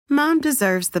Mom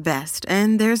deserves the best,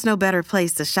 and there's no better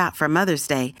place to shop for Mother's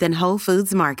Day than Whole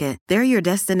Foods Market. They're your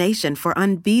destination for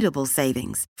unbeatable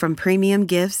savings, from premium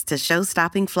gifts to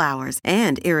show-stopping flowers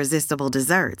and irresistible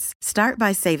desserts. Start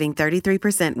by saving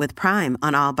 33% with Prime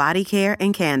on all body care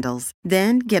and candles.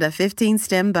 Then get a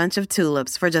 15-stem bunch of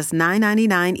tulips for just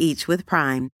 $9.99 each with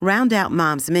Prime. Round out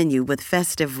Mom's menu with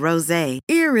festive rosé,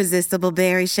 irresistible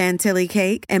berry chantilly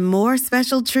cake, and more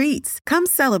special treats. Come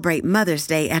celebrate Mother's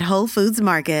Day at Whole Foods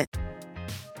Market.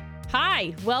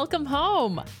 Hi, welcome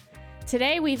home.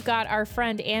 Today we've got our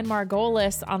friend Anne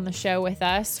Margolis on the show with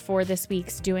us for this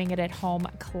week's Doing It at Home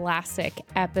Classic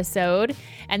episode.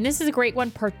 And this is a great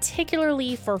one,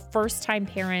 particularly for first-time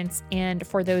parents and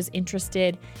for those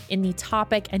interested in the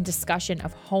topic and discussion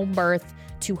of home birth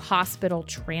to hospital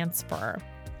transfer.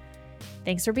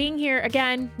 Thanks for being here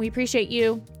again. We appreciate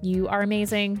you. You are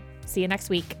amazing. See you next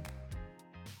week.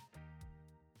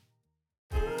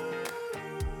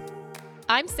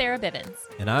 I'm Sarah Bivens.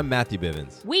 And I'm Matthew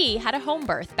Bivens. We had a home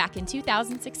birth back in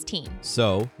 2016.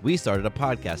 So we started a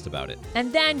podcast about it.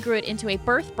 And then grew it into a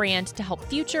birth brand to help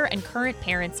future and current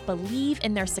parents believe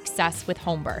in their success with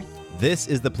home birth. This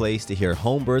is the place to hear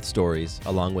home birth stories,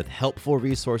 along with helpful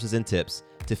resources and tips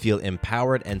to feel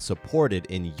empowered and supported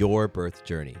in your birth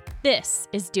journey. This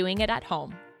is Doing It at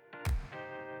Home.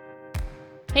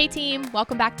 Hey team,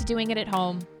 welcome back to Doing It at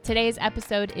Home. Today's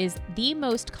episode is the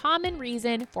most common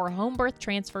reason for home birth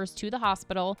transfers to the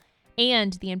hospital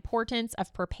and the importance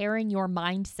of preparing your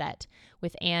mindset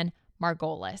with Anne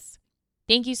Margolis.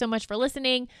 Thank you so much for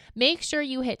listening. Make sure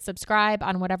you hit subscribe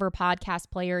on whatever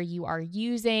podcast player you are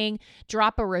using.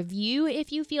 Drop a review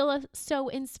if you feel so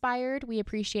inspired. We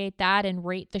appreciate that, and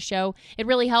rate the show. It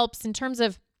really helps in terms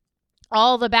of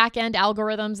all the back-end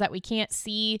algorithms that we can't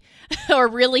see or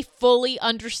really fully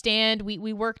understand.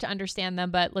 We work to understand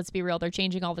them, but let's be real, they're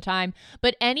changing all the time.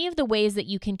 But any of the ways that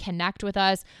you can connect with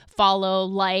us, follow,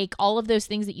 like, all of those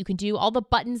things that you can do, all the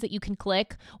buttons that you can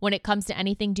click when it comes to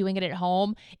anything Doing It at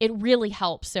Home, it really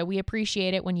helps. So we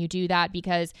appreciate it when you do that,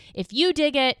 because if you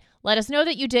dig it, let us know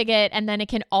that you dig it, and then it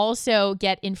can also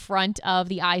get in front of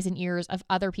the eyes and ears of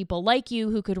other people like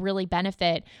you who could really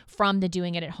benefit from the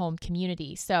Doing It at Home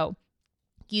community. So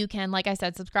you can, like I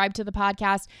said, subscribe to the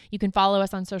podcast. You can follow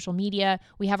us on social media.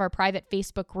 We have our private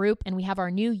Facebook group, and we have our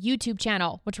new YouTube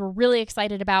channel, which we're really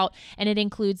excited about. And it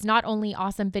includes not only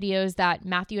awesome videos that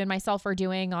Matthew and myself are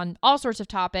doing on all sorts of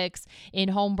topics in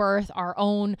home birth, our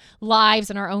own lives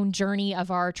and our own journey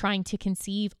of our trying to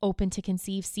conceive, open to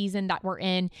conceive season that we're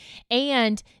in,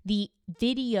 and the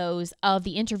videos of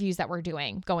the interviews that we're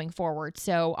doing going forward.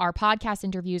 So our podcast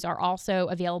interviews are also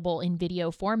available in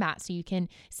video format, so you can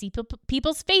see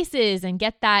people's faces and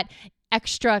get that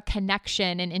extra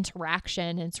connection and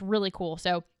interaction. And it's really cool.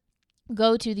 So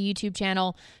go to the YouTube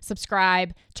channel,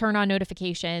 subscribe, turn on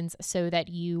notifications so that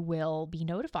you will be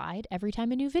notified every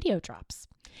time a new video drops.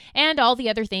 And all the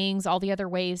other things, all the other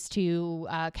ways to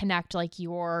connect, like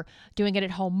your Doing It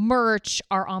at Home merch,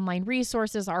 our online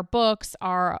resources, our books,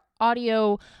 our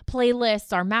audio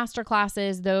playlists, our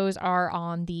masterclasses, those are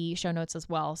on the show notes as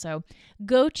well. So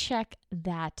go check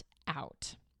that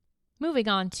out. Moving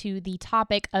on to the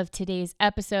topic of today's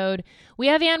episode, we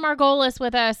have Anne Margolis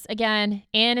with us again.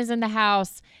 Anne is in the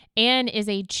house. Anne is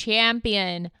a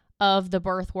champion of the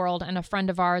birth world and a friend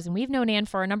of ours. And we've known Anne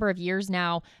for a number of years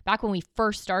now, back when we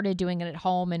first started Doing It at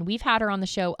Home. And we've had her on the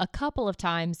show a couple of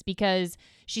times because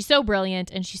she's so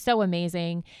brilliant and she's so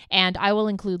amazing. And I will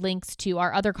include links to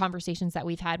our other conversations that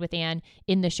we've had with Anne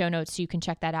in the show notes, so you can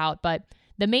check that out. But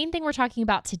the main thing we're talking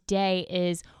about today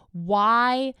is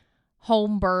why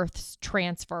home births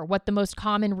transfer, what the most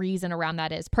common reason around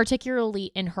that is,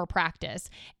 particularly in her practice.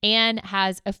 Anne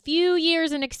has a few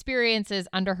years and experiences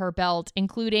under her belt,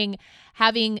 including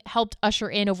having helped usher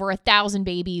in over 1,000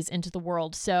 babies into the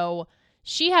world. So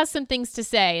she has some things to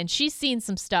say, and she's seen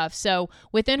some stuff. So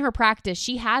within her practice,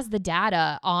 she has the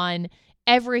data on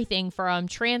everything from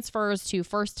transfers to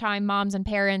first-time moms and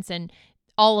parents and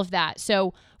all of that.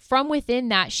 So from within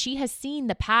that, she has seen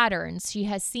the patterns. She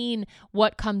has seen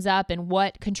what comes up and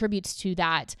what contributes to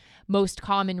that most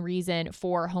common reason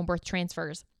for home birth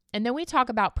transfers. And then we talk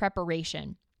about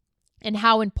preparation and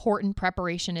how important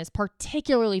preparation is,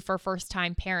 particularly for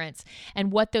first-time parents,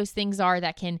 and what those things are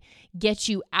that can get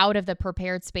you out of the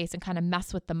prepared space and kind of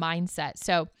mess with the mindset.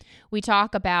 So we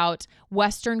talk about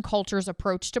Western culture's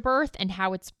approach to birth and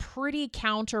how it's pretty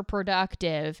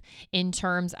counterproductive in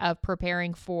terms of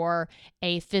preparing for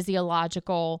a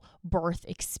physiological birth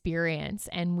experience.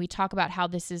 And we talk about how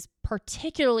this is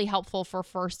particularly helpful for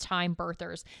first-time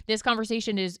birthers. This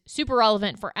conversation is super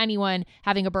relevant for anyone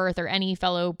having a birth or any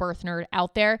fellow birth partnered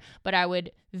out there, but I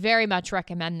would very much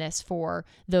recommend this for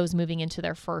those moving into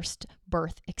their first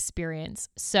birth experience.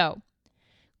 So,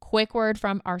 quick word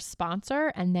from our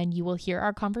sponsor, and then you will hear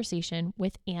our conversation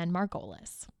with Anne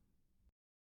Margolis.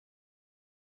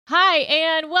 Hi,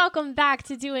 Anne. Welcome back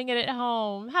to Doing It at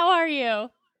Home. How are you?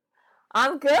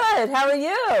 I'm good. How are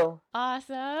you?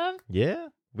 Awesome. Yeah,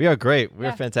 we are great. We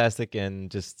are fantastic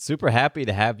and just super happy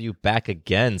to have you back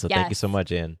again. So thank you so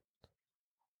much, Anne.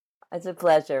 It's a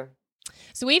pleasure.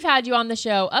 So we've had you on the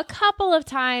show a couple of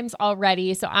times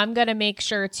already. So I'm going to make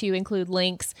sure to include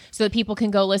links so that people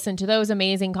can go listen to those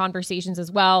amazing conversations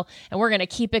as well. And we're going to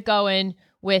keep it going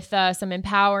with some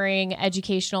empowering,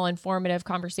 educational, informative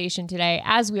conversation today,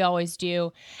 as we always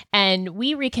do. And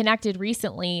we reconnected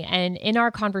recently. And in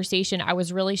our conversation, I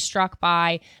was really struck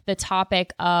by the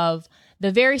topic of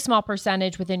the very small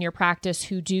percentage within your practice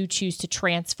who do choose to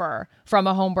transfer from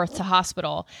a home birth to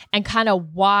hospital, and kind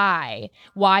of why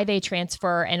they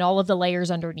transfer and all of the layers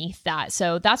underneath that.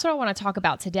 So that's what I want to talk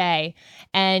about today.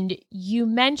 And you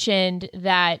mentioned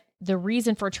that the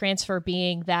reason for transfer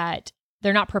being that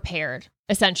they're not prepared,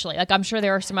 essentially. Like, I'm sure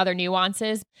there are some other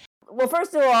nuances. Well,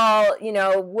 first of all,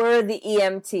 we're the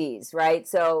EMTs, right?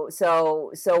 So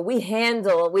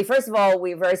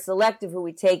we're very selective who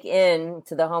we take in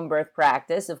to the home birth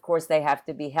practice. Of course, they have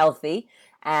to be healthy,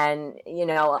 and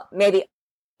maybe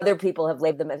other people have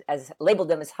labeled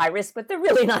them as high risk, but they're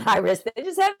really not high risk. They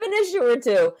just have an issue or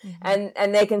two,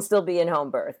 and they can still be in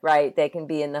home birth, right? They can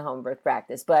be in the home birth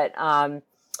practice, but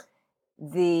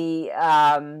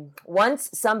once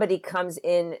somebody comes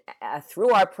in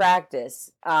through our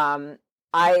practice, and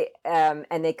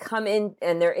they come in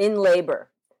and they're in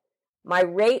labor, my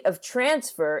rate of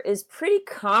transfer is pretty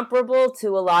comparable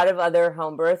to a lot of other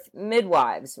home birth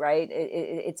midwives, right?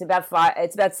 It's about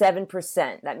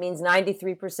 7%. That means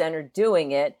 93% are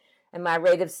doing it, and my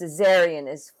rate of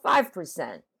cesarean is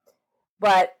 5%.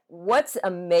 But what's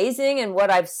amazing and what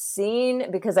I've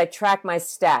seen, because I track my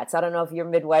stats, I don't know if your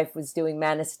midwife was doing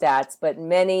Manistats, but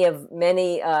many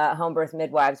home birth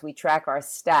midwives, we track our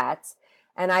stats.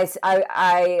 And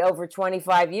I over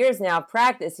 25 years now of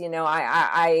practice,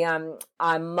 I'm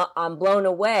blown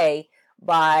away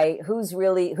by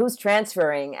who's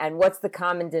transferring and what's the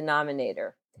common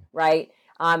denominator, right?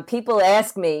 People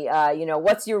ask me,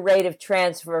 what's your rate of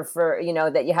transfer for,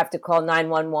 that you have to call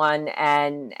 911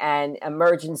 and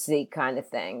emergency kind of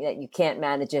thing that you can't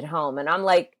manage at home. And I'm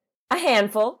like, a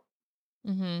handful.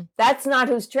 Mm-hmm. That's not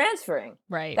who's transferring.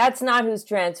 Right. That's not who's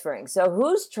transferring. So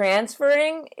who's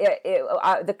transferring?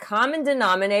 The common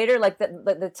denominator, like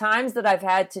the times that I've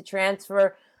had to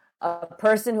transfer a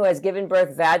person who has given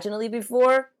birth vaginally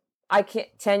before,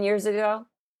 10 years ago,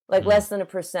 less than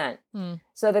 1%.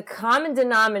 So the common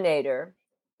denominator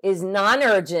is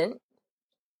non-urgent,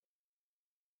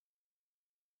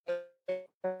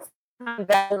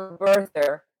 vaginal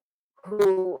birther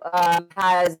who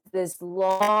has this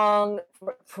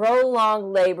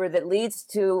prolonged labor that leads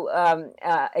to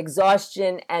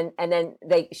exhaustion, and then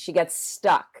she gets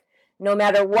stuck, no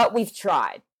matter what we've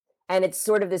tried. And it's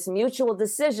sort of this mutual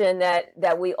decision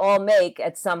that we all make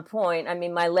at some point. I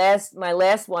mean, my last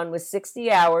one was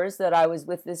 60 hours that I was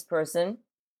with this person,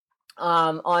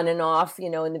 on and off,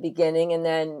 in the beginning, and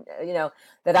then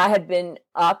that I had been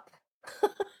up,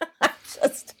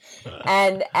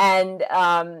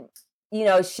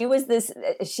 she was this.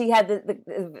 She had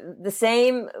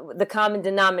the common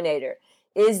denominator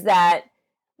is that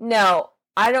no,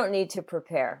 I don't need to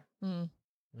prepare.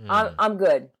 I'm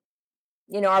good.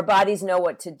 Our bodies know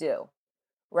what to do,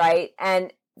 right?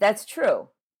 And that's true.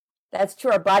 That's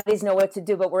true. Our bodies know what to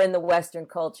do, but we're in the Western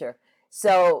culture.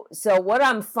 So what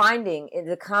I'm finding in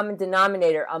the common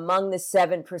denominator among the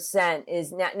 7%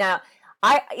 is now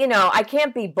I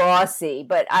can't be bossy,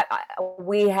 but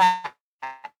we have,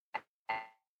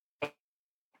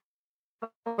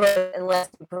 unless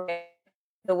you prepare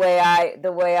the way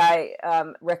I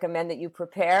recommend that you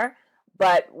prepare.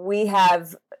 But we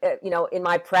have, in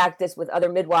my practice with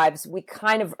other midwives, we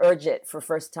kind of urge it for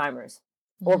first timers,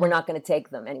 or we're not going to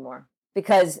take them anymore,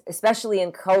 because especially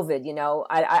in COVID,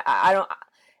 I don't.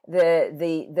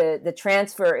 The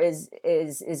transfer is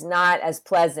not as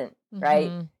pleasant,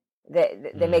 right?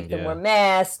 They make them wear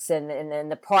masks, and then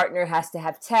the partner has to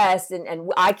have tests,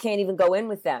 and I can't even go in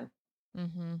with them,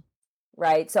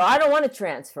 right? So I don't want to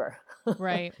transfer,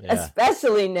 right?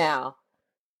 Especially now.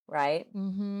 Right.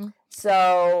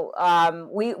 So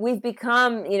we've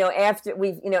become,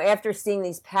 after seeing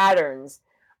these patterns,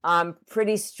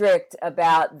 pretty strict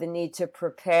about the need to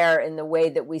prepare in the way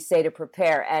that we say to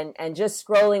prepare. And just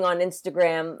scrolling on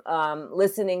Instagram,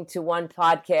 listening to one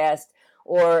podcast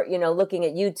or, looking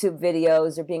at YouTube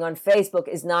videos or being on Facebook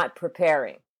is not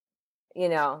preparing.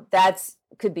 That's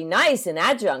could be nice and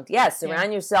adjunct. Yes,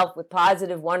 surround yourself with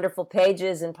positive, wonderful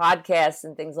pages and podcasts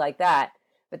and things like that.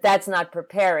 But that's not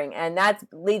preparing. And that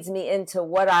leads me into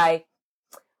why,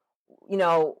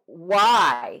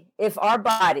 if our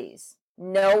bodies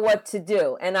know what to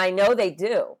do, and I know they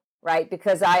do, right?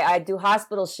 Because I do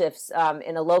hospital shifts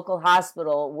in a local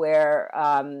hospital where,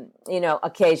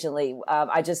 occasionally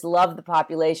I just love the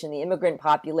population, the immigrant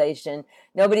population.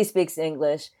 Nobody speaks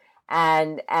English.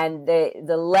 And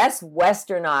the less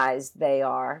westernized they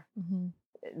are,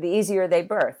 the easier they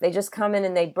birth. They just come in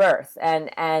and they birth. And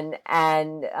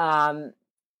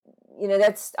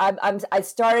that's, I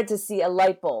started to see a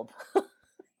light bulb in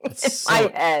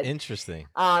my head. Interesting.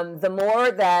 The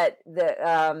more that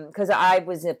because I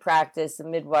was a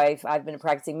midwife. I've been a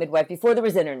practicing midwife before there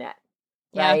was internet,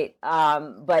 right?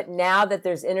 But now that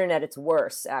there's internet, it's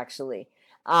worse, actually.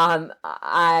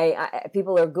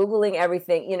 People are Googling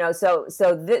everything, so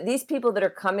these people that are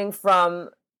coming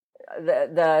from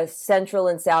the Central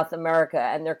and South America,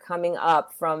 and they're coming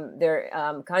up from their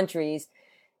countries,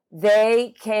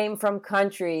 they came from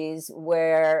countries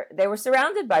where they were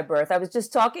surrounded by birth. I was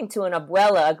just talking to an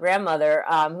abuela, a grandmother,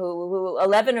 who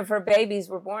 11 of her babies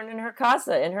were born in her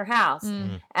casa, in her house.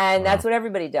 And that's what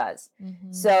everybody does.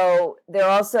 So they're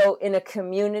also in a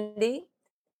community.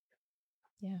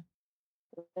 Yeah.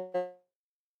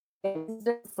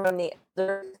 From the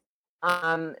elders,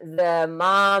 the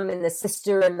mom and the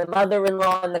sister and the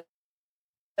mother-in-law and the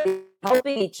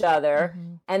helping each other,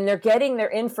 and they're getting their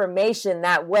information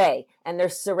that way, and they're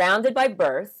surrounded by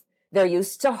birth. They're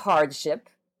used to hardship.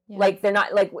 Like they're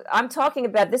not like I'm talking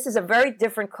about. This is a very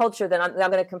different culture than I'm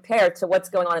going to compare to what's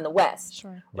going on in the West.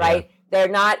 Right? They're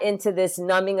not into this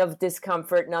numbing of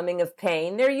discomfort, numbing of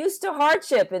pain. They're used to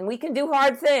hardship, and we can do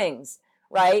hard things,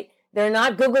 right? They're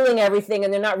not Googling everything,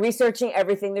 and they're not researching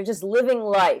everything. They're just living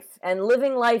life, and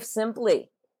living life simply,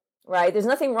 right? There's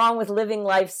nothing wrong with living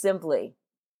life simply.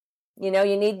 You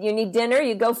need dinner,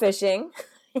 you go fishing,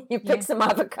 you pick some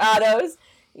avocados,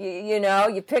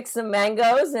 you pick some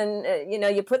mangoes, and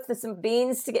you put some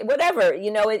beans together, whatever.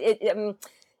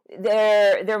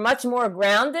 They're much more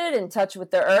grounded, in touch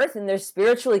with the earth, and they're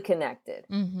spiritually connected,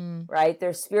 right?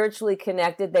 They're spiritually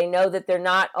connected. They know that they're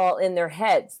not all in their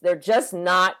heads. They're just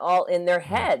not all in their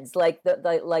heads, like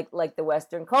the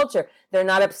Western culture. They're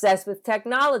not obsessed with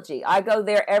technology. I go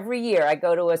there every year. I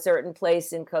go to a certain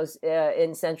place in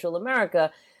in Central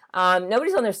America.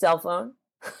 Nobody's on their cell phone.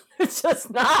 It's just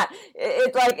not.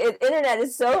 Internet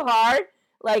is so hard.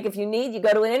 Like if you need, you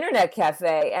go to an internet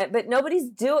cafe, but nobody's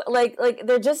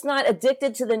they're just not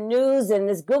addicted to the news and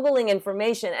this Googling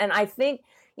information. And I think,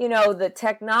 the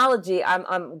technology,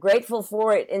 I'm grateful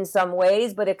for it in some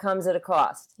ways, but it comes at a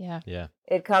cost. Yeah.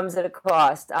 It comes at a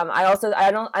cost.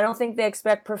 I don't think they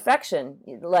expect perfection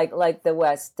like the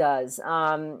West does.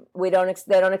 They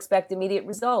don't expect immediate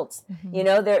results.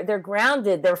 They're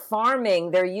grounded, they're farming,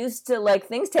 they're used to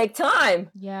things take time.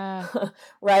 Yeah.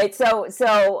 Right. So,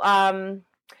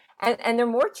 and they're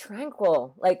more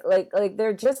tranquil, like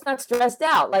they're just not stressed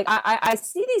out. Like I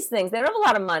see these things. They don't have a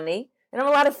lot of money. They don't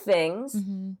have a lot of things,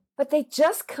 but they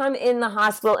just come in the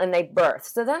hospital and they birth.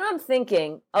 So then I'm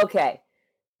thinking, okay,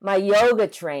 my yoga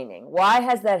training, why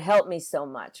has that helped me so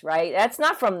much? Right? That's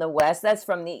not from the West. That's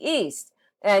from the East.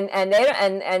 And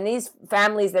these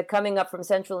families that are coming up from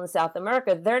Central and South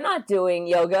America, they're not doing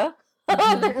yoga.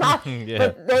 They're not.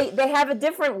 But they have a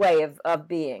different way of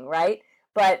being, right?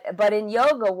 But in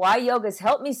yoga, why yoga's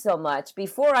helped me so much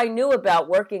before I knew about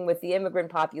working with the immigrant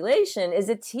population is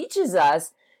it teaches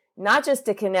us not just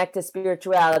to connect to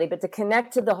spirituality, but to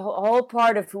connect to the whole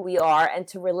part of who we are and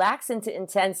to relax into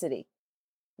intensity.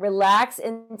 Relax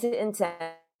into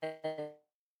intensity.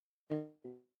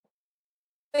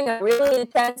 Doing a really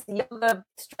intense yoga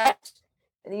stretch.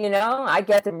 I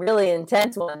get them really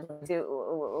intense ones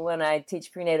when I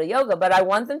teach prenatal yoga, but I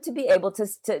want them to be able to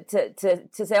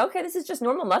say, okay, this is just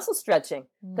normal muscle stretching,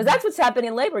 because that's what's happening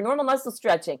in labor. Normal muscle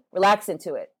stretching. Relax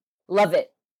into it. Love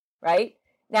it. Right?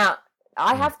 Now,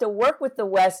 I have to work with the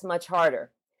West much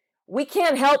harder. We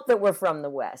can't help that we're from the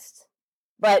West,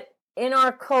 but in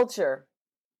our culture,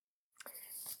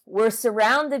 we're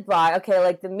surrounded by,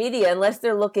 like the media, unless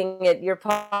they're looking at your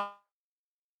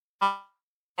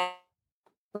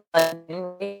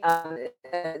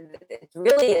it's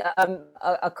really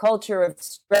a culture of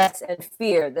stress and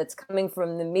fear that's coming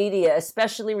from the media,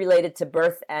 especially related to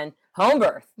birth and home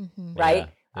birth, right?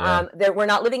 Yeah. We're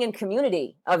not living in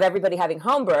community of everybody having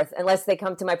home birth unless they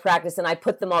come to my practice and I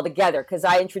put them all together, because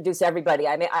I introduce everybody.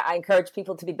 I encourage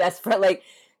people to be best friends,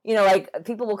 like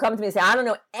people will come to me and say, I don't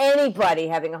know anybody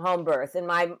having a home birth, and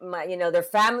my their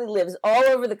family lives all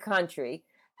over the country,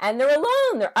 and they're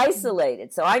alone, they're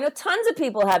isolated. So I know tons of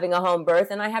people having a home birth,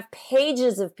 and I have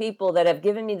pages of people that have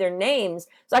given me their names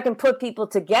so I can put people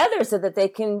together so that they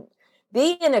can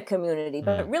be in a community.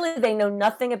 But really, they know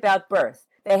nothing about birth.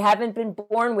 They haven't been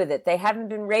born with it. They haven't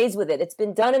been raised with it. It's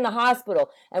been done in the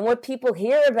hospital. And what people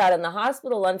hear about in the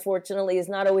hospital, unfortunately, is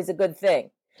not always a good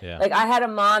thing. Yeah. Like I had a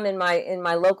mom in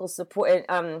my local support.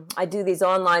 I do these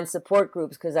online support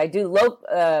groups because I do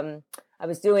I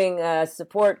was doing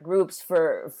support groups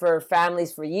for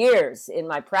families for years in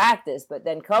my practice, but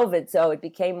then COVID, so it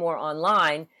became more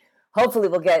online. Hopefully,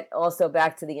 we'll get also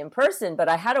back to the in-person. But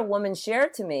I had a woman share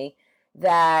to me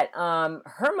that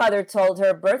her mother told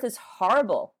her birth is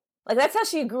horrible. Like that's how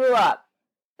she grew up.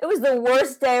 It was the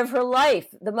worst day of her life,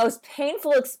 the most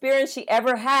painful experience she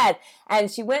ever had.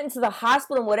 And she went into the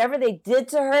hospital, and whatever they did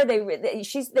to her, they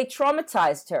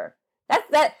traumatized her.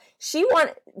 She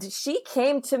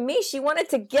came to me. She wanted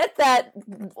to get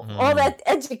all that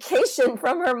education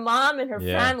from her mom and her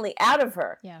family out of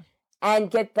her,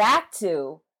 and get back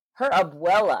to her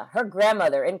abuela, her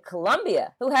grandmother in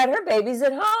Colombia, who had her babies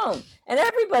at home, and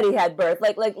everybody had birth,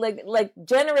 like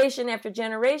generation after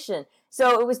generation.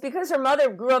 So it was because her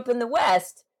mother grew up in the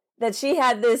West that she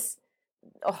had this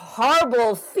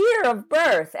horrible fear of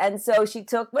birth, and so she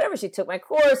took my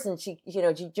course, and she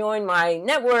joined my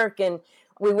network, and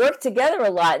we worked together a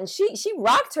lot. And she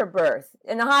rocked her birth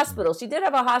in the hospital. She did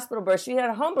have a hospital birth. She had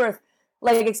a home birth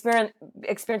like experience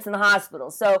in the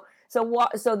hospital. So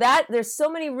that there's so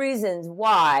many reasons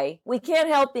why we can't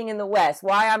help being in the West.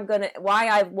 Why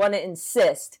I want to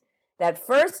insist that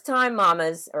first-time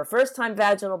mamas or first-time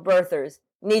vaginal birthers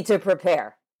need to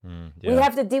prepare. We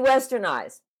have to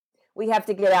de-Westernize. We have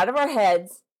to get out of our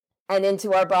heads and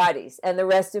into our bodies and the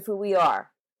rest of who we are.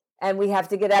 And we have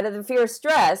to get out of the fear of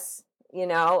stress, and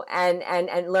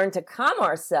learn to calm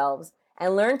ourselves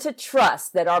and learn to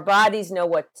trust that our bodies know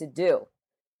what to do,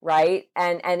 right?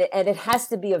 And it has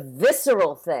to be a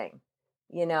visceral thing,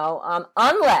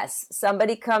 unless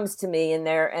somebody comes to me and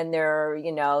their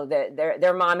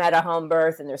mom had a home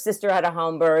birth and their sister had a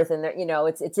home birth, and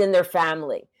it's in their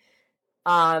family.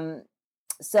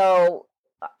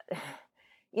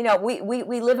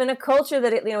 We live in a culture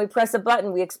that we press a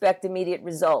button, we expect immediate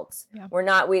results. Yeah. We're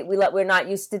not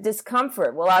used to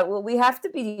discomfort. We have to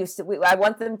be used to. I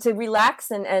want them to relax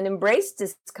and embrace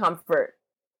discomfort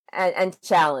and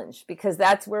challenge, because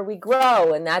that's where we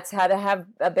grow, and that's how to have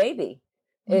a baby.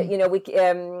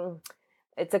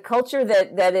 It's a culture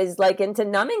that is like into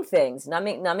numbing things,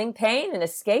 numbing pain and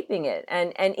escaping it.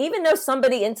 And even though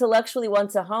somebody intellectually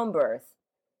wants a home birth,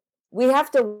 we have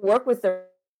to work with their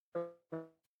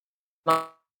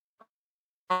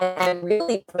and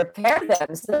really prepare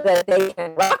them so that they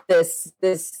can rock this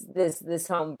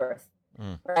home birth,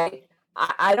 right?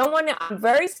 I don't want to. I'm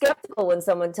very skeptical when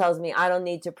someone tells me I don't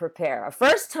need to prepare. A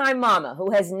first-time mama who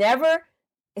has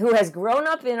grown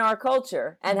up in our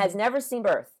culture and has never seen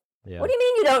birth. Yeah. What do you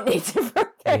mean you don't need to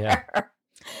prepare? Yeah.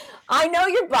 I know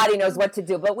your body knows what to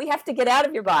do, but we have to get out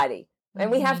of your body,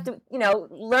 and we have to,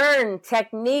 learn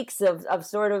techniques of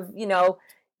sort of,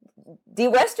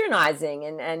 de-Westernizing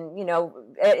and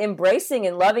embracing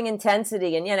and loving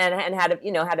intensity and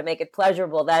how to make it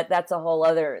pleasurable. That's a whole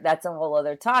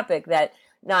other topic that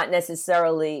not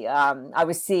necessarily I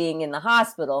was seeing in the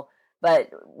hospital,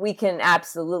 but we can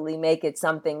absolutely make it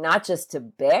something not just to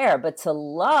bear but to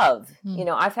love.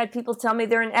 I've had people tell me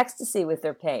they're in ecstasy with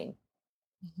their pain.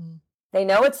 They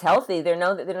know it's healthy. They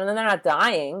know that they're not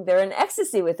dying. They're in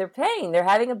ecstasy with their pain. They're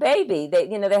having a baby. They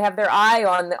have their eye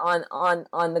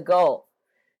on the goal,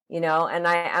 and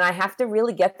I have to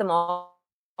really get them off.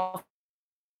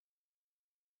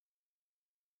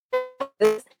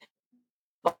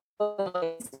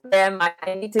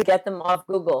 I need to get them off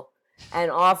Google and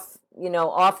off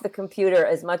the computer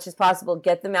as much as possible.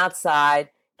 Get them outside.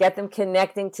 Get them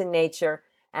connecting to nature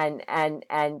and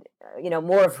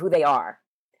more of who they are.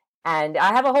 And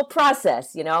I have a whole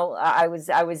process, I was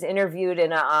interviewed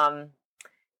in that's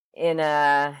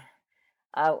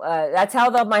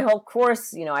how my whole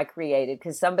course, I created,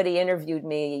 because somebody interviewed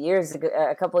me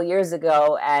a couple of years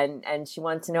ago, and she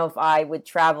wanted to know if I would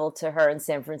travel to her in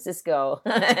San Francisco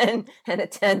and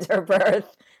attend her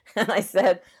birth. And I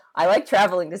said, I like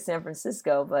traveling to San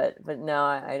Francisco, but no,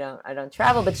 I don't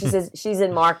travel. But she says she's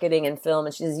in marketing and film,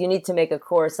 and she says you need to make a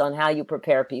course on how you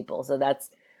prepare people. So that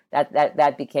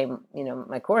became,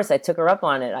 my course. I took her up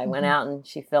on it. I went out and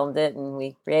she filmed it and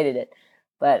we created it.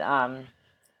 But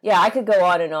I could go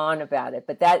on and on about it.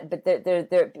 But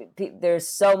there's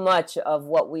so much of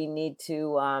what we need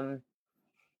to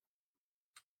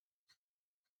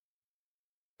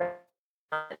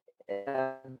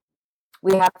uh,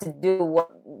 we have to do what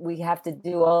we have to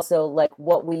do also, like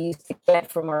what we used to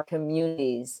get from our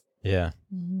communities Yeah.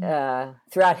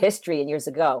 throughout history and years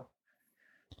ago.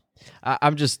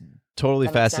 I'm just totally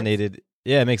That makes sense? fascinated.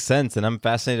 Yeah, it makes sense. And I'm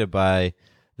fascinated by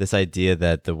this idea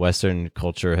that the Western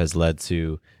culture has led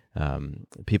to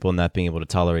people not being able to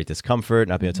tolerate discomfort,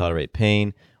 not being able to tolerate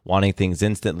pain, wanting things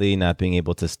instantly, not being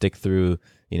able to stick through,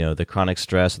 the chronic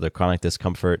stress or the chronic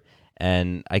discomfort.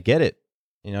 And I get it.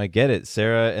 I get it.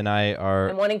 Sarah and I are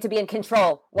And wanting to be in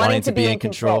control. wanting to be in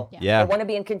control. Yeah. They want to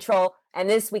be in control. And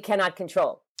this we cannot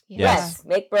control. Yes.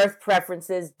 Make birth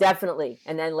preferences, definitely.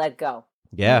 And then let go.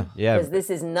 Yeah. Yeah. Because this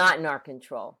is not in our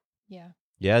control. Yeah.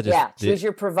 Yeah. Choose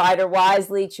your provider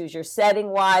wisely. Choose your setting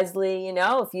wisely.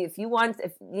 If you want.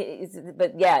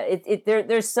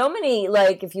 There's so many.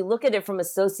 Like, if you look at it from a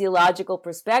sociological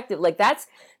perspective, like that's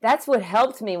what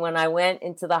helped me when I went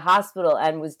into the hospital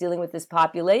and was dealing with this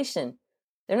population.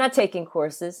 They're not taking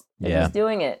courses. They're just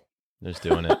doing it. They're just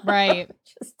doing it. Right.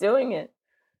 Just doing it,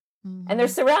 and they're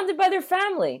surrounded by their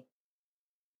family,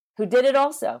 who did it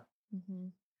also.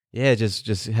 Yeah,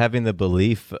 just having the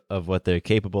belief of what they're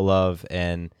capable of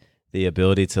and the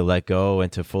ability to let go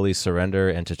and to fully surrender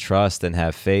and to trust and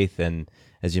have faith and,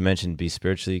 as you mentioned, be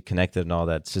spiritually connected and all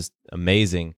that. It's just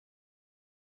amazing.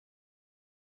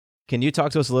 Can you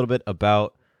talk to us a little bit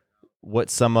about what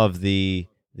some of the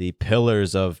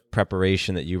pillars of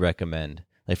preparation that you recommend?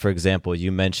 Like, for example,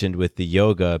 you mentioned with the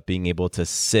yoga, being able to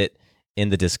sit in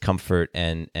the discomfort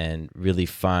and really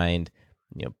find,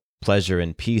 pleasure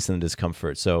and peace in the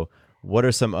discomfort. So what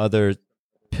are some other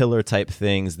pillar type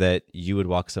things that you would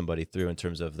walk somebody through in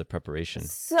terms of the preparation?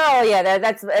 So yeah,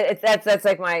 that's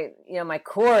like my my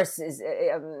course is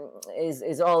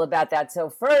all about that.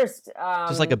 So first,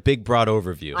 just like a big broad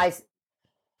overview.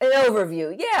 An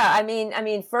overview. Yeah, I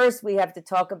mean, first we have to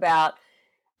talk about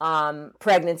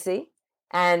pregnancy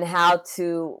and how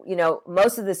to,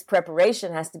 most of this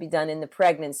preparation has to be done in the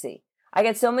pregnancy. I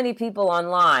get so many people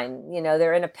online,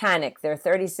 they're in a panic. They're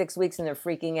 36 weeks and they're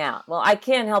freaking out. Well, I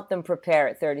can't help them prepare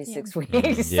at 36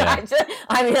 weeks. Yeah.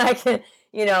 I can,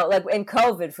 like in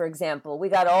COVID, for example, we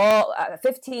got all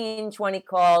 15, 20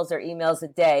 calls or emails a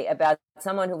day about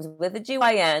someone who was with a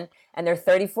GYN and they're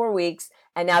 34 weeks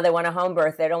and now they want a home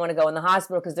birth. They don't want to go in the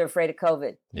hospital because they're afraid of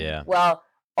COVID. Yeah. Well,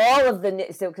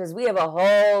 because we have a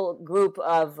whole group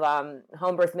of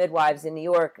home birth midwives in New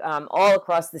York, all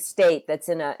across the state. That's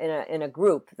in a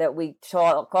group that we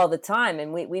call the time,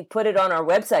 and we put it on our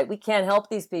website. We can't help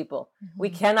these people.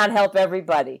 We cannot help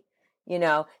everybody.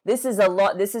 This is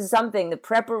This is something. The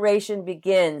preparation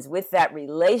begins with that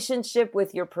relationship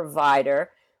with your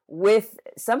provider. With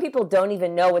some people don't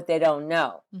even know what they don't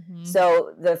know.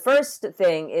 So the first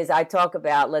thing is I talk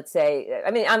about. Let's say,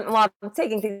 I'm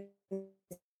taking things.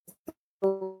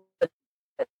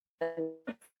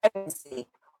 Pregnancy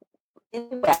in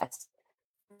the West,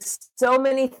 so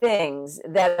many things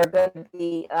that are going to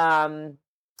be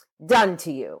done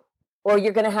to you, or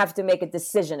you're going to have to make a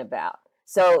decision about.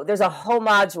 So there's a whole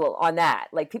module on that.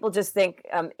 Like, people just think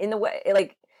in the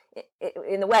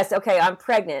West, okay, I'm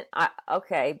pregnant.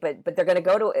 Okay, but they're going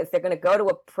to if they're going to go to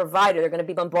a provider, they're going to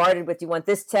be bombarded with, you want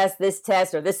this test,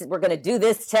 or this, we're going to do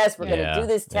this test, we're going to do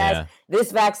this test,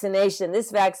 this vaccination.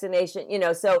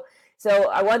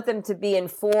 So I want them to be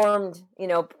informed.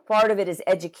 Part of it is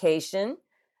education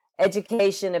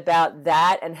about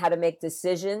that and how to make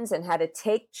decisions and how to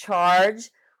take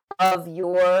charge of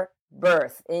your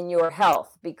birth in your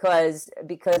health, because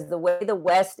the way the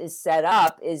West is set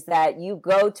up is that you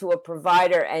go to a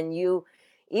provider and you,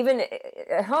 even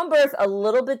home birth a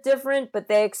little bit different, but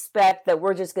they expect that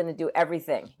we're just going to do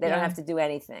everything. They don't have to do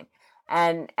anything.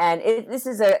 And it's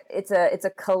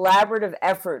a collaborative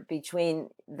effort between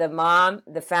the mom,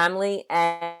 the family,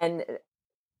 and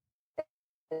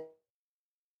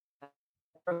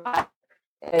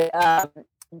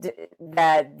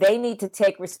that they need to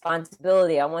take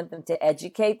responsibility. I want them to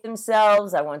educate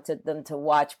themselves. I want them to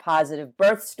watch positive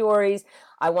birth stories.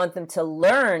 I want them to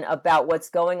learn about what's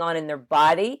going on in their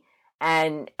body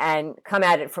and come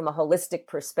at it from a holistic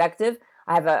perspective.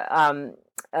 I have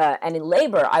and in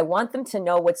labor, I want them to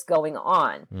know what's going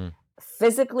on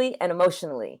physically and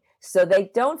emotionally, so they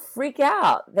don't freak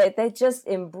out. They just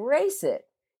embrace it.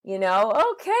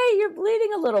 Okay, you're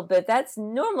bleeding a little bit. That's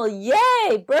normal.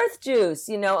 Yay, birth juice.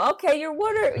 Okay, your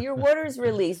water's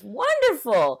released.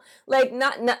 Wonderful. Like,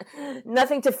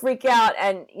 nothing to freak out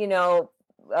and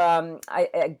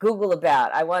I Google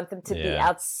about. I want them to be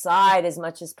outside as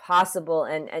much as possible,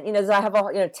 and so I have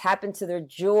tap into their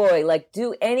joy. Like,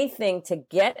 do anything to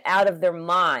get out of their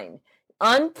mind,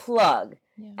 unplug,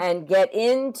 and get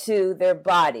into their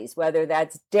bodies, whether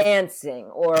that's dancing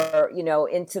or,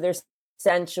 into their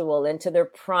sensual, into their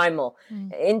primal,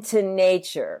 into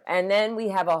nature. And then we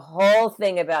have a whole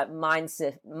thing about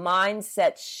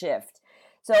mindset shift.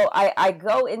 So I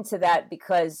go into that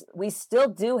because we still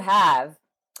do have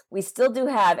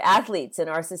athletes in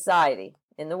our society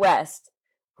in the West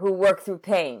who work through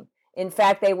pain. In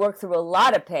fact, they work through a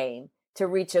lot of pain to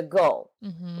reach a goal,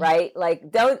 right?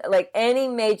 Like any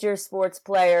major sports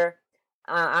player.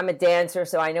 I'm a dancer,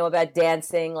 so I know about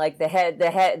dancing. Like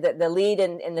the lead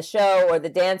in the show, or the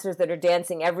dancers that are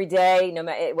dancing every day, no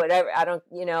matter whatever. I don't,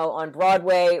 on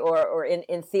Broadway or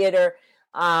in theater.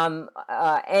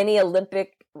 Any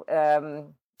Olympic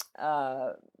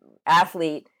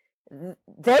athlete,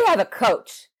 they have a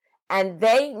coach. And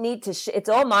they need to. It's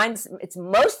all mind. It's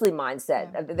mostly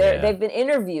mindset. They've been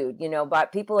interviewed. By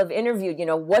people have interviewed.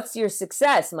 What's your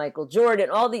success, Michael Jordan?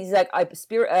 All these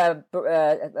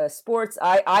sports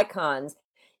icons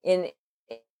in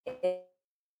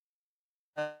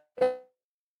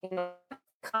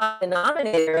common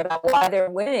denominator about why they're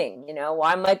winning.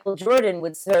 Why Michael Jordan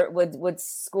would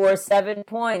score 7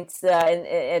 points in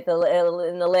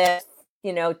the last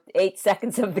 8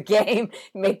 seconds of the game,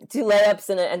 make 2 layups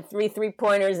and 3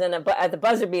 3-pointers at the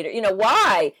buzzer beater.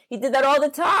 Why he did that all the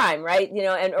time, right?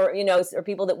 Or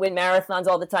people that win marathons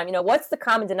all the time. What's the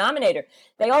common denominator?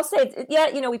 They all say,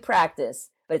 we practice,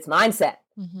 but it's mindset.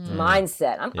 It's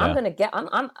mindset. I'm gonna get.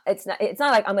 It's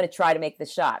not like I'm gonna try to make the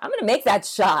shot. I'm gonna make that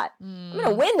shot. I'm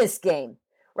gonna win this game.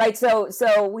 Right. So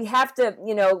we have to,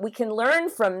 we can learn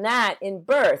from that in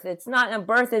birth. It's not,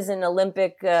 birth isn't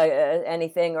Olympic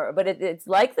anything, but it's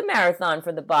like the marathon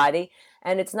for the body,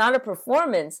 and it's not a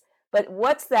performance. But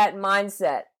what's that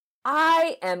mindset?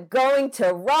 I am going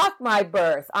to rock my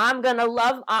birth. I'm going to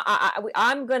love,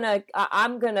 I'm going to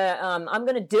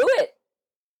do it,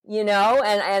 and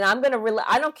I'm going to,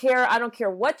 I don't care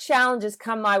what challenges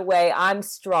come my way. I'm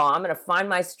strong. I'm going to find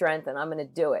my strength and I'm going to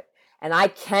do it. And I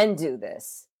can do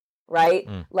this, right?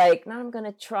 Like, now I'm going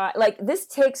to try. Like, this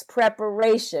takes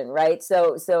preparation, right?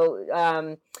 So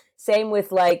same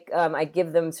with I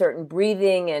give them certain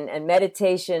breathing and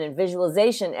meditation and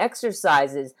visualization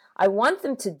exercises. I want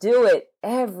them to do it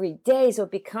every day so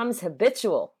it becomes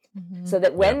habitual, so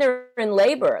that when they're in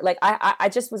labor, like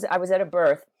I was at a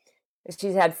birth.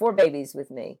 She's had 4 babies with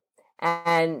me,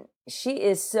 and she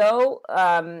is so.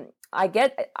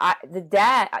 The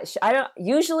dad, I don't,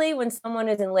 usually when someone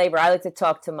is in labor, I like to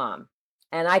talk to mom,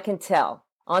 and I can tell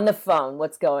on the phone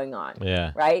what's going on.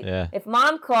 Yeah. Right. Yeah. If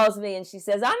mom calls me and she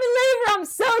says, I'm in labor, I'm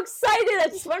so excited, I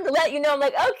just wanted to let you know. I'm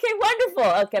like, okay, wonderful.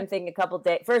 Okay. I'm thinking a couple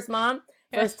days. First time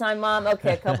mom.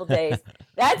 Okay. A couple days.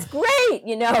 That's great.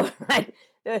 Like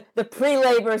the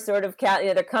pre-labor sort of count,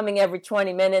 they're coming every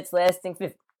 20 minutes, lasting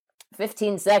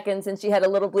 15 seconds. And she had a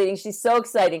little bleeding. She's so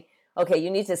exciting. Okay, you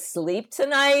need to sleep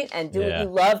tonight and do what you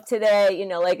love today,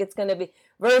 like it's going to be,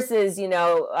 versus,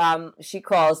 she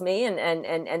calls me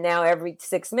and now every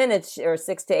 6 minutes or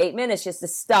 6 to 8 minutes, just to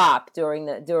stop during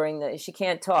the, she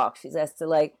can't talk. She's asked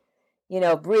to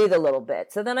breathe a little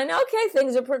bit. So then I know, okay,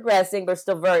 things are progressing, but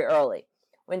still very early.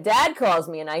 When dad calls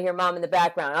me and I hear mom in the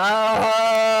background,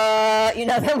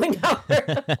 then we know,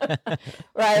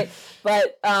 right?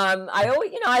 But I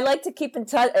always, I like to keep in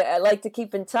touch. I like to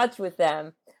keep in touch with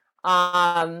them.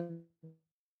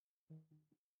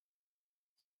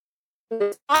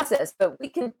 This process, but we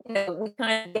can, we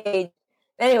kind of gauge.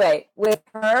 Anyway, with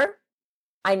her,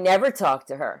 I never talk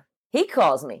to her. He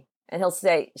calls me and he'll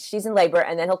say she's in labor,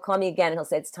 and then he'll call me again and he'll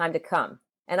say it's time to come.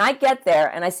 And I get there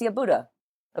and I see a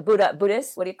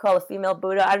Buddhist. What do you call a female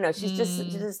Buddha? I don't know. She's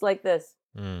just like this.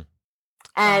 And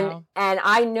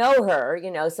I know her,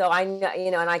 so I know,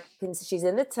 and she's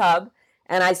in the tub,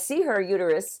 and I see her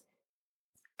uterus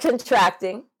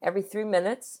contracting every 3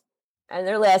 minutes, and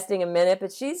they're lasting a minute,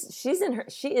 but she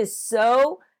is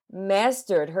so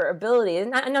mastered her ability, and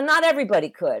not everybody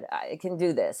can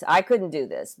do this. I couldn't do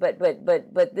this, but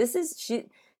this is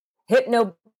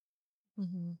hypno.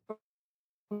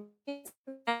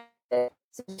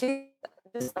 So she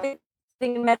just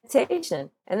thinking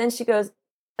meditation, and then she goes,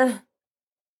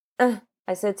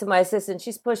 I said to my assistant,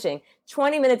 she's pushing.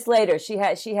 20 minutes later, she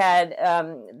had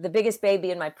the biggest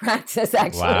baby in my practice,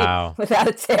 actually, without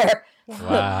a tear.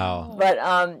 Wow. But,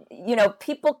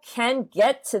 people can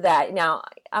get to that. Now,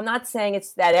 I'm not saying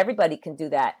it's that everybody can do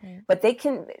that, but they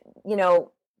can,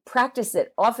 practice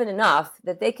it often enough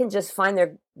that they can just find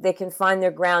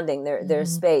their grounding, their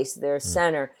space, their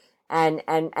center,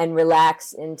 and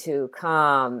relax into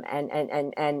calm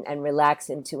and relax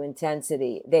into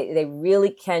intensity. They really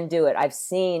can do it. I've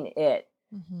seen it.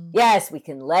 Yes, we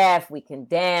can laugh, we can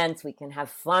dance, we can have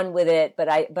fun with it, but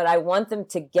I want them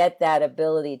to get that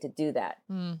ability to do that.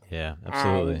 Yeah,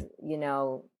 absolutely.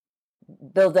 And,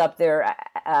 build up their,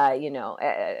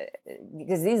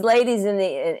 because these ladies in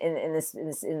the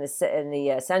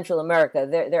Central America,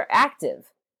 they're active.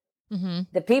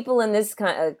 The people in this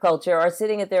kind of culture are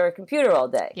sitting at their computer all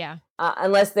day. Yeah.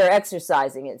 Unless they're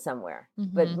exercising it somewhere.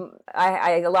 But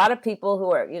a lot of people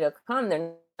who are,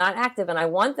 they're not active, and I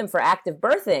want them for active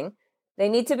birthing. They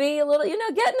need to be a little, get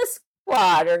in a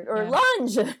squat or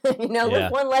lunge,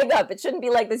 lift one leg up. It shouldn't be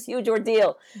like this huge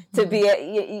ordeal to be,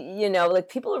 like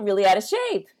people are really out of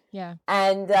shape. Yeah.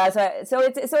 And so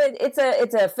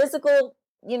it's a physical,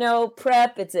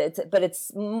 prep. But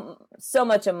it's so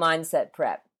much a mindset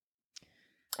prep.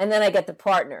 And then I get the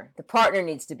partner. The partner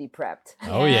needs to be prepped.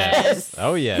 Oh yes.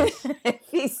 Oh yes. If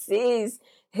he sees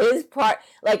his part,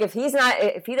 like if he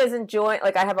doesn't join,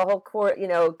 like I have a whole course,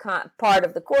 part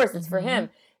of the course it's for him,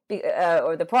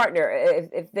 or the partner.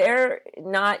 If they're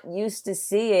not used to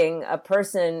seeing a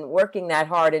person working that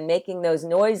hard and making those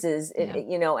noises,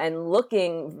 and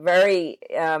looking very,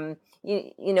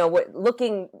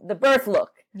 looking the birth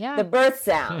look, the birth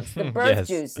sounds, the birth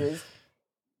juices.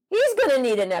 He's going to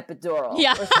need an epidural.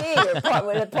 Yeah. Or see your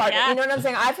partner. Yeah. You know what I'm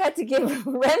saying? I've had to give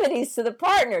remedies to the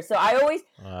partner. So I always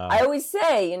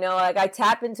say, like I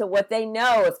tap into what they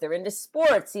know. If they're into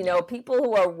sports, people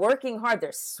who are working hard,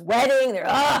 they're sweating,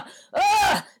 they're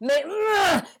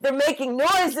they're making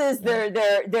noises,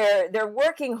 they're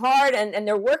working hard and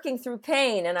they're working through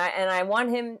pain. And I want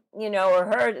him, or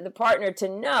her, the partner, to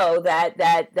know that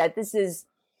this is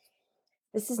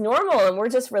normal and we're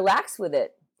just relaxed with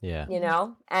it. Yeah.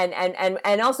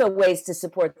 And also ways to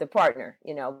support the partner,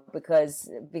 because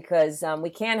we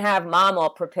can't have mom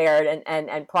all prepared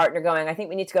and partner going, I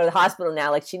think we need to go to the hospital now.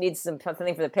 Like she needs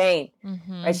something for the pain,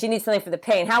 right? She needs something for the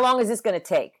pain. How long is this going to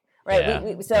take? Right.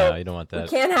 Yeah. So you don't want that. We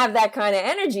can't have that kind of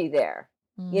energy there,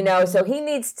 so he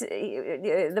needs to,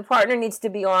 the partner needs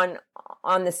to be on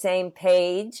the same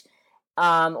page,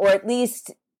 or at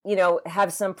least,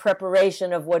 have some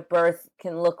preparation of what birth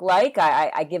can look like.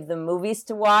 I give them movies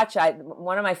to watch.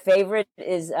 One of my favorite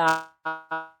is have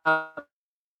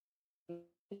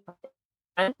you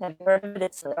heard of it?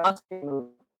 It's an Austrian movie.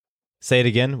 Say it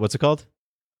again. What's it called?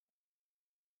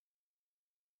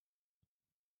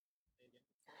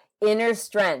 Inner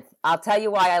Strength. I'll tell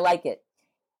you why I like it.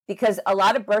 Because a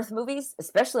lot of birth movies,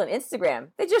 especially on Instagram,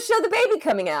 they just show the baby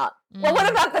coming out. Well, what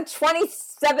about the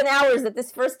 27 hours that this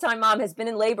first-time mom has been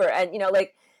in labor? And,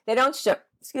 they don't show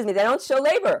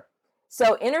labor.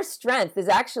 So Inner Strength is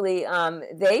actually,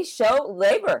 they show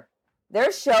labor.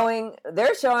 They're showing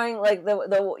like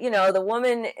the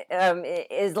woman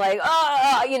is like,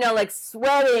 like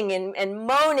sweating and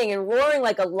moaning and roaring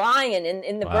like a lion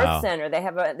in the birth center. They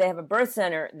have a birth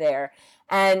center there.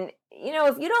 And,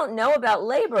 if you don't know about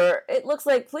labor, it looks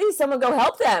like, please, someone go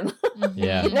help them.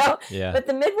 Yeah. Yeah. But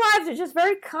the midwives are just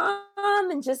very calm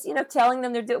and just, telling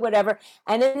them they're doing whatever.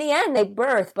 And in the end, they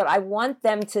birth. But I want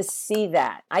them to see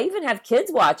that. I even have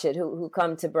kids watch it who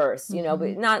come to births,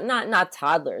 but not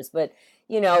toddlers, but,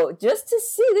 just to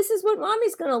see this is what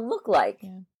mommy's going to look like.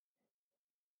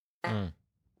 Yeah.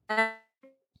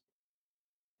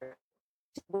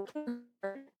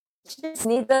 Just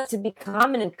need us to be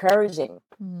calm and encouraging.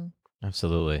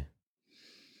 Absolutely.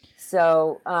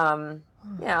 So,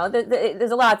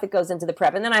 there's a lot that goes into the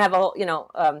prep. And then I have a whole,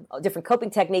 different coping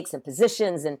techniques and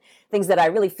positions and things that I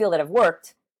really feel that have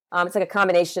worked. It's like a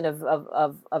combination of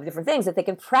different things that they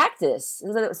can practice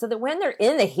so that when they're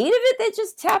in the heat of it, they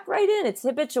just tap right in. It's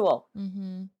habitual.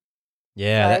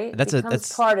 Yeah, right?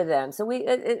 That's part of them. So we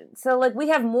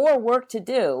have more work to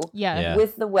do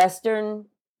with the Western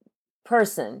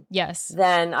person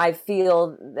than I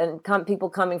feel than people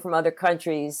coming from other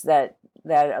countries that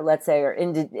let's say are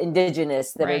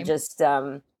indigenous that are just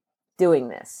doing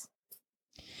this.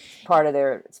 It's part of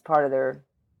their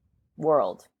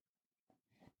world.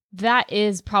 That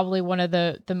is probably one of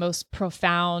the most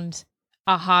profound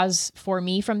ahas for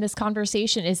me from this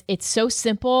conversation. Is it's so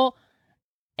simple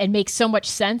and makes so much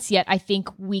sense, yet I think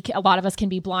a lot of us can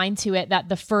be blind to it, that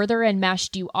the further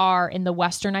enmeshed you are in the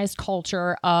westernized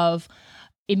culture of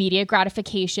immediate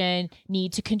gratification,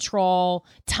 need to control,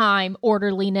 time,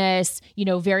 orderliness,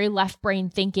 very left brain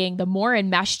thinking, the more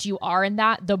enmeshed you are in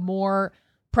that, the more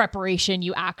preparation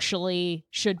you actually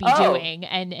should be doing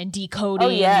and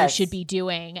decoding you should be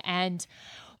doing. And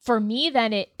for me,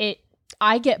 then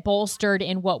I get bolstered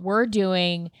in what we're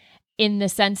doing, in the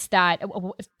sense that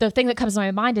the thing that comes to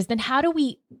my mind is, then how do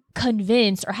we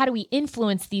convince or how do we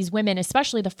influence these women,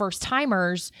 especially the first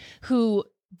timers, who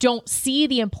don't see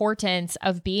the importance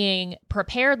of being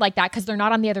prepared like that because they're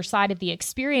not on the other side of the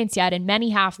experience yet. And many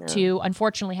have to,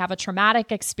 unfortunately, have a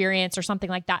traumatic experience or something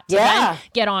like that to then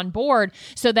get on board.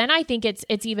 So then I think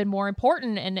it's even more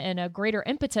important and a greater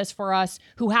impetus for us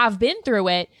who have been through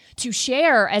it to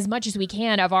share as much as we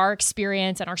can of our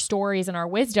experience and our stories and our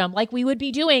wisdom like we would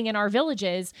be doing in our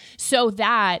villages, so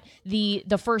that the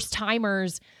first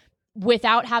timers,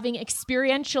 without having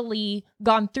experientially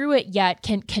gone through it yet,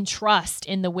 can trust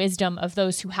in the wisdom of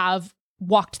those who have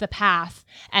walked the path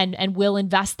and will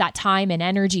invest that time and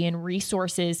energy and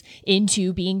resources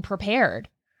into being prepared.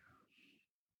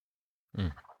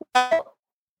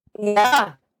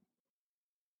 Yeah.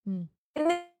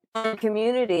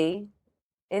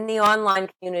 In the online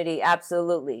community,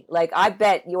 absolutely. Like, I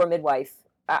bet your midwife,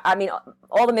 I mean,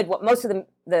 all the most of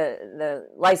the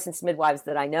licensed midwives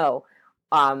that I know,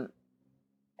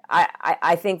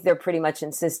 I think they're pretty much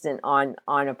insistent on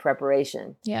a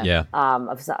preparation,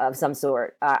 of some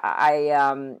sort.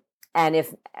 And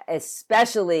if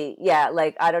especially,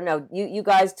 like, I don't know, you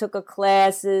guys took a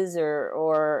classes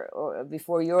or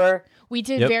before we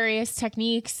did various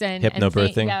techniques and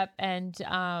hypnobirthing, and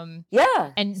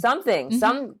something,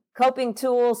 some coping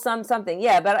tools, something,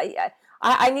 but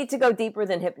I need to go deeper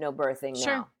than hypnobirthing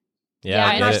now.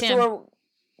 I understand. Sure.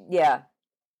 Yeah,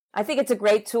 I think it's a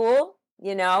great tool.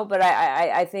 But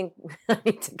I think I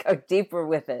need to go deeper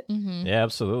with it. Mm-hmm. Yeah,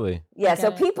 absolutely. Yeah.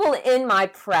 So people in my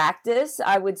practice,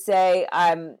 I would say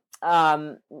I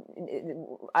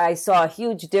saw a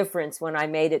huge difference when I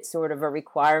made it sort of a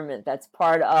requirement. That's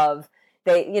part of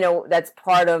that's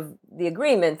part of the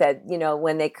agreement that,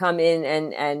 when they come in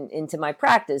and into my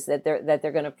practice, that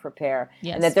they're going to prepare,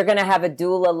 and that they're going to have a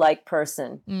doula-like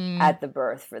person at the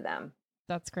birth for them.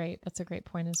 That's great. That's a great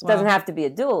point as well. It doesn't have to be a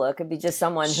doula. It could be just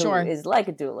someone who is like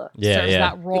a doula. Serves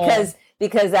that role.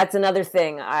 Because that's another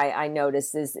thing I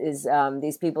noticed is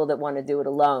these people that want to do it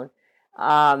alone.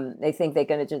 They think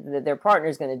that their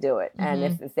partner's going to do it. Mm-hmm.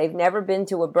 And if they've never been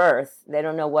to a birth, they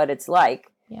don't know what it's like.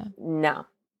 Yeah. No.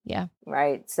 Yeah.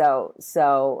 Right. So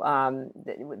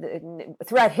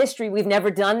throughout history, we've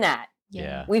never done that.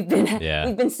 Yeah. We've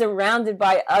been surrounded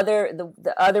by the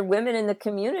other women in the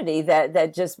community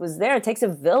that just was there. It takes a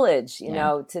village,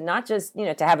 to not just,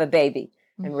 to have a baby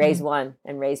and raise one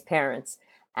and raise parents.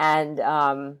 And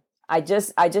I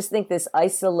just think this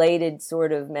isolated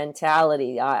sort of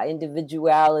mentality,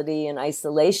 individuality and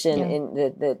isolation in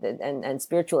the and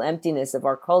spiritual emptiness of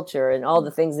our culture and all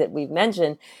the things that we've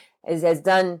mentioned has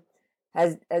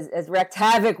wreaked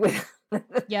havoc with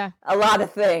a lot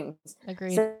of things.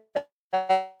 Agreed. So,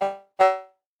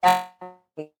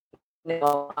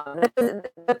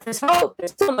 there's hope.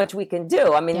 There's so much we can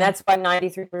do. I mean, that's why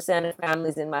 93% of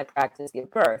families in my practice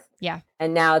give birth. Yeah.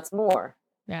 And now it's more.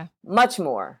 Yeah. Much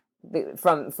more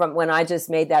from when I just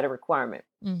made that a requirement.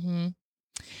 Mm-hmm.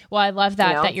 Well, I love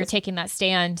that you're taking that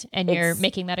stand and you're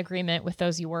making that agreement with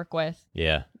those you work with.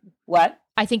 Yeah. What?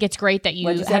 I think it's great that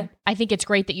I think it's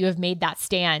great that you have made that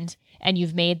stand and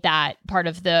you've made that part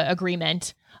of the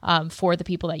agreement for the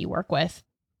people that you work with.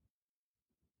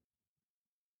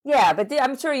 Yeah, but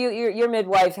I'm sure your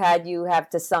midwife had you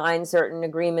have to sign certain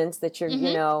agreements that you're,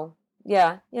 we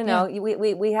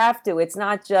have to. It's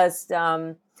not just,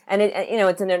 and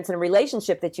it's a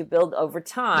relationship that you build over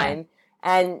time,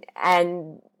 and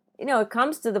it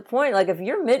comes to the point like if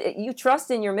you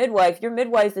trust in your midwife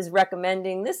is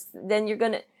recommending this, then you're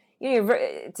gonna.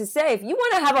 To say if you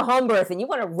want to have a home birth and you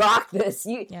want to rock this,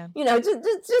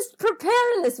 just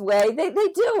prepare in this way. They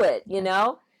do it,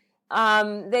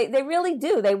 they really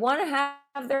do. They want to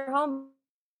have their home.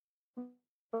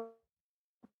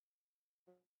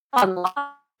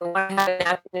 I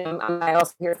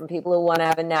also hear from people who want to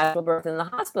have a natural birth in the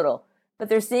hospital, but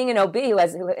they're seeing an OB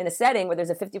who in a setting where there's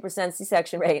a 50%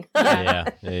 C-section rate.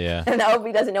 Yeah. And the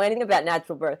OB doesn't know anything about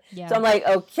natural birth. Yeah. So I'm like,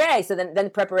 okay. So then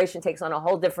preparation takes on a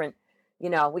whole different, you're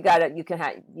going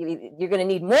to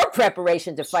need more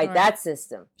preparation to fight that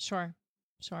system. Sure.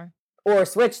 Or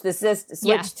switch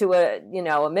to a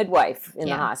midwife in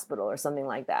the hospital or something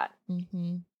like that.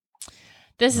 Mm-hmm.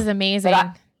 This is amazing.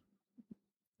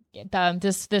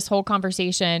 This whole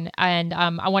conversation, and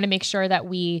I want to make sure that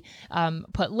we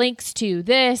put links to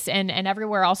this and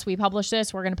everywhere else we publish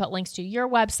this. We're going to put links to your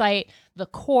website, the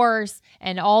course,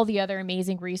 and all the other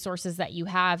amazing resources that you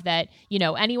have that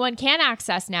anyone can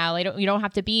access now. You don't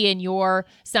have to be in your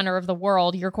center of the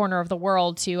world, your corner of the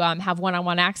world, to have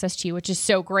one-on-one access to you, which is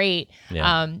so great.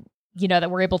 Yeah.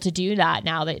 That we're able to do that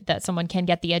now, that someone can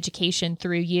get the education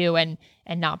through you and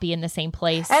not be in the same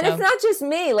place. And it's not just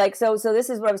me. Like, so this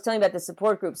is what I was telling you about the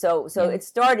support group. So it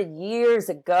started years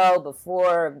ago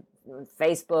before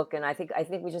Facebook, and I think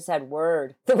we just had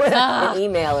Word, an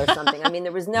email or something. I mean,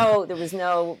 there was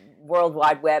no World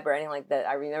Wide Web or anything like that.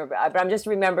 I remember, but I just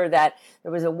remember that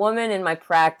there was a woman in my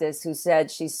practice who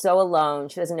said she's so alone.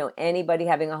 She doesn't know anybody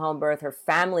having a home birth. Her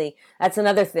family. That's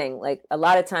another thing. Like a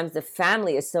lot of times, the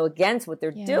family is so against what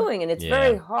they're doing, and it's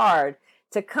very hard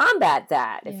to combat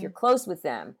that if you're close with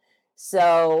them.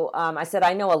 So I said,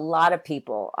 I know a lot of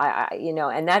people,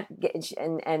 and that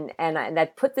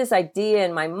put this idea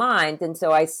in my mind. And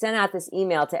so I sent out this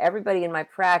email to everybody in my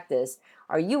practice.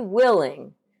 Are you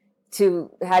willing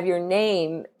to have your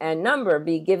name and number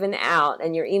be given out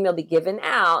and your email be given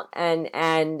out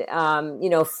to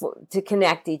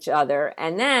connect each other?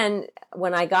 And then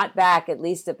when I got back, at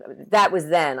least that was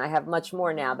then, I have much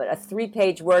more now, but a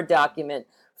 3-page Word document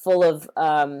full of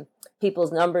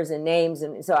people's numbers and names.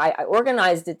 And so I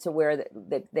organized it to where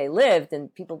they lived,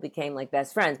 and people became like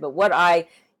best friends. But what I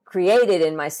created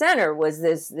in my center was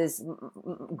this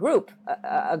group,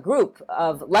 a group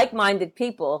of like-minded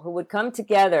people who would come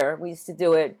together. We used to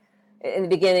do it in the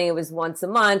beginning. It was once a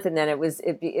month, and then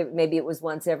maybe it was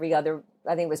once every other.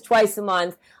 I think it was twice a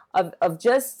month of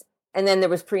just. And then there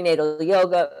was prenatal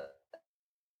yoga.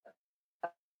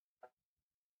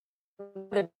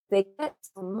 They get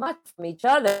so much from each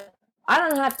other. I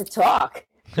don't have to talk.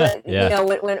 But,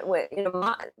 when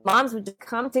moms would just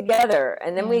come together,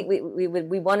 and then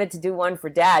we wanted to do one for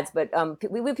dads, but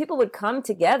people would come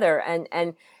together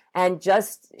and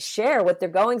just share what they're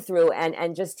going through,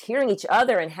 and just hearing each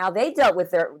other and how they dealt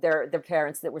with their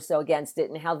parents that were so against it,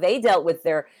 and how they dealt with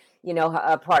their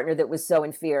a partner that was so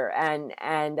in fear, and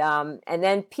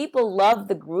then people loved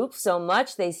the group so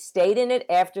much they stayed in it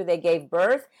after they gave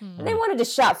birth, and they wanted to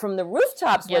shout from the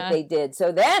rooftops what they did.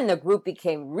 So then the group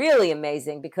became really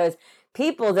amazing, because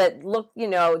people that look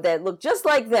just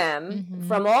like them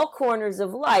from all corners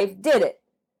of life did it,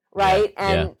 right?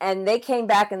 And they came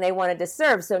back and they wanted to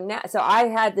serve. So I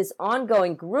had this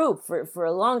ongoing group for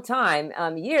a long time,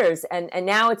 years, and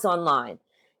now it's online.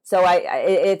 So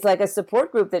it's like a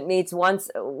support group that meets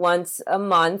once a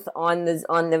month on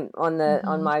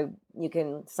my, you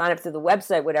can sign up through the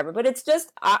website, whatever. But it's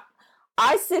just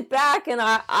I sit back and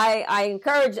I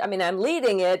encourage. I mean, I'm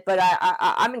leading it, but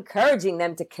I'm encouraging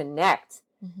them to connect,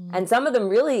 and some of them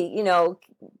really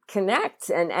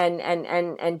connect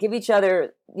and give each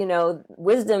other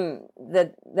wisdom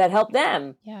that help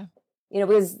them. Yeah.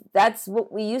 Because that's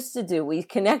what we used to do. We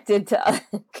connected to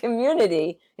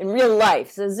community in real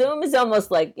life. So Zoom is almost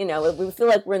like, we feel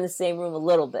like we're in the same room a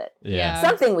little bit. Yeah.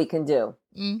 Something we can do.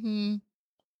 Mm-hmm.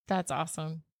 That's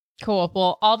awesome. Cool.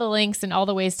 Well, all the links and all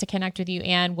the ways to connect with you,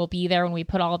 Ann, will be there when we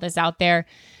put all of this out there.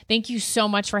 Thank you so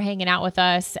much for hanging out with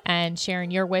us and sharing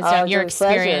your wisdom, your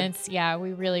experience. Pleasure. Yeah,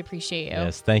 we really appreciate you.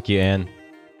 Yes. Thank you, Ann.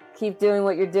 Keep doing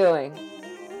what you're doing.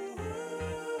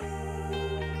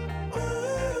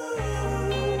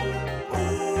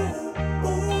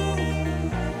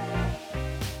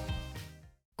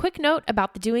 Quick note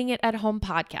about the Doing It at Home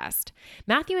podcast.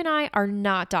 Matthew and I are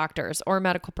not doctors or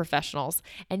medical professionals,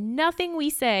 and nothing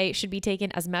we say should be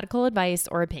taken as medical advice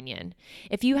or opinion.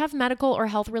 If you have medical or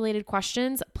health-related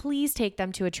questions, please take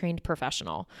them to a trained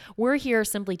professional. We're here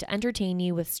simply to entertain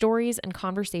you with stories and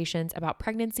conversations about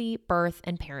pregnancy, birth,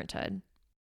 and parenthood.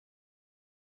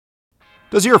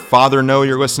 Does your father know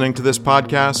you're listening to this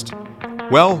podcast?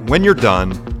 Well, when you're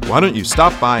done, why don't you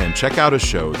stop by and check out a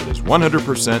show that is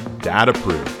 100%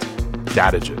 dad-approved,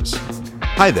 Dadages.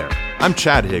 Hi there, I'm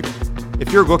Chad Higgle.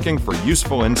 If you're looking for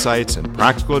useful insights and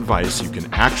practical advice you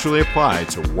can actually apply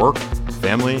to work,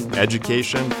 family,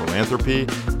 education, philanthropy,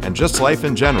 and just life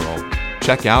in general,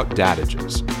 check out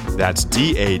Dadages. That's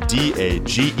Dadages,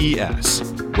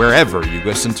 wherever you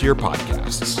listen to your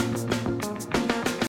podcasts.